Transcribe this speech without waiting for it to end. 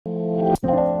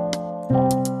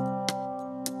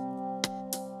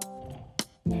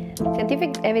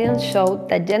Scientific evidence shows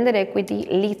that gender equity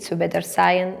leads to better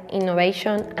science,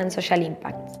 innovation, and social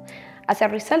impact. As a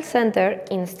research center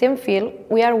in STEM field,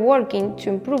 we are working to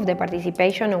improve the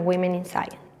participation of women in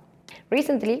science.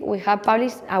 Recently, we have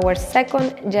published our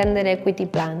second gender equity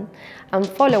plan, and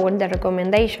following the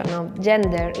recommendation of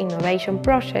Gender Innovation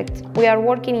Projects, we are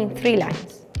working in 3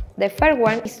 lines. The first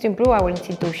one is to improve our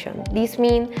institution. This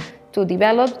means to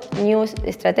develop new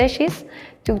strategies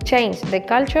to change the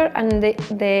culture and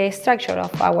the structure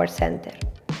of our center.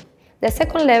 The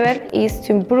second level is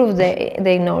to improve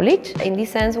the knowledge. In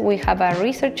this sense, we have a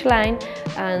research line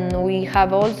and we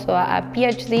have also a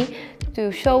PhD to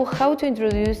show how to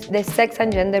introduce the sex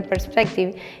and gender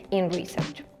perspective in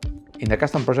research. In the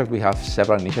custom project, we have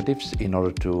several initiatives in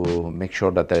order to make sure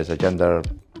that there is a gender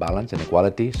balance and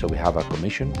equality. So we have a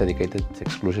commission dedicated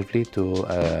exclusively to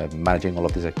managing all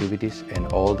of these activities, and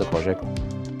all the projects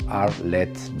are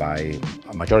led by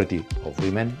a majority of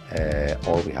women,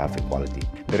 or we have equality.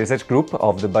 The research group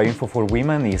of the Bioinfo for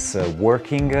Women is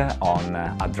working on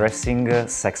addressing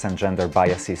sex and gender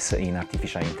biases in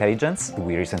artificial intelligence.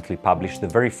 We recently published the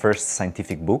very first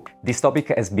scientific book. This topic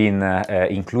has been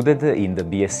included in the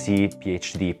BSc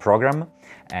PhD program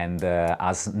and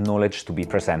has knowledge to be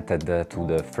presented to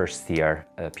the first-year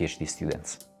PhD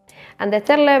students. And the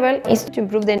third level is to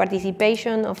improve the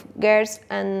participation of girls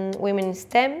and women in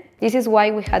STEM. This is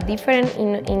why we have different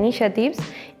initiatives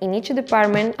in each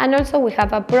department, and also we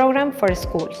have a program for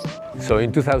schools. So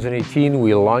in 2018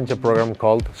 we launched a program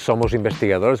called Somos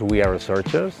Investigadores, We Are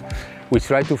Researchers, which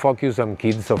tries to focus on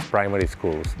kids of primary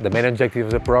schools. The main objective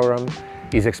of the program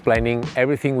is explaining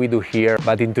everything we do here,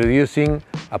 but introducing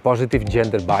a positive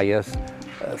gender bias,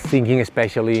 thinking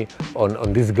especially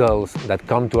on these girls that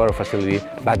come to our facility,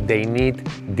 but they need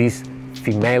this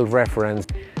female reference.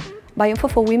 Bioinfo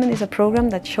for Women is a program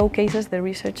that showcases the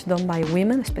research done by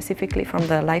women, specifically from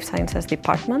the Life Sciences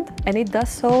department, and it does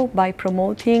so by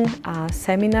promoting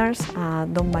seminars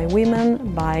done by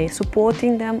women, by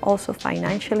supporting them also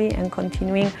financially and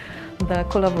continuing the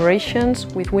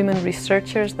collaborations with women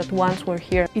researchers that once were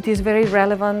here. It is very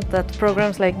relevant that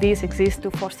programs like this exist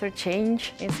to foster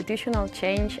change, institutional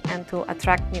change, and to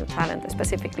attract new talent,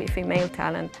 specifically female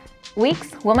talent.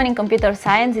 WICS, Women in Computer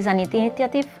Science, is an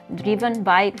initiative driven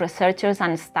by researchers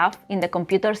and staff in the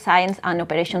Computer Science and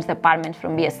Operations Department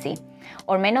from BSC.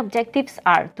 Our main objectives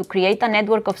are to create a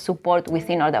network of support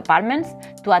within our departments,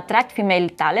 to attract female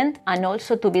talent, and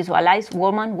also to visualize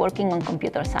women working on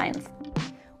computer science.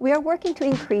 We are working to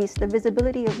increase the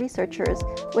visibility of researchers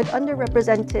with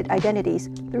underrepresented identities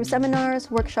through seminars,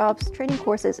 workshops, training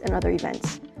courses, and other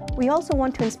events. We also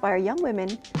want to inspire young women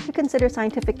to consider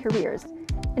scientific careers.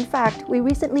 In fact, we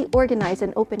recently organized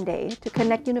an open day to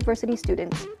connect university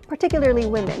students, particularly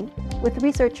women, with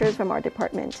researchers from our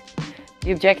department.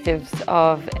 The objectives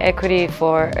of Equity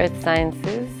for Earth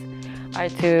Sciences are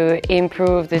to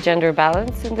improve the gender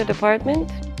balance in the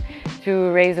department,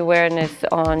 to raise awareness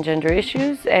on gender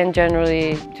issues, and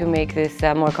generally to make this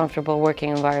a more comfortable working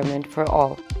environment for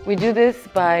all. We do this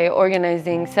by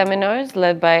organizing seminars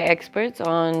led by experts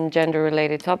on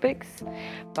gender-related topics,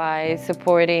 by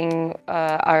supporting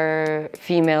our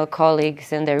female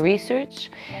colleagues in their research,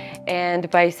 and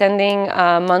by sending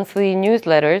a monthly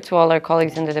newsletter to all our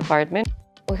colleagues in the department.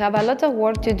 We have a lot of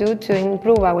work to do to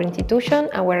improve our institution,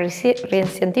 our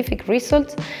scientific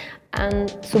results, and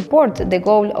support the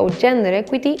goal of gender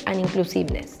equity and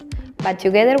inclusiveness. But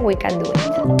together we can do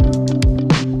it.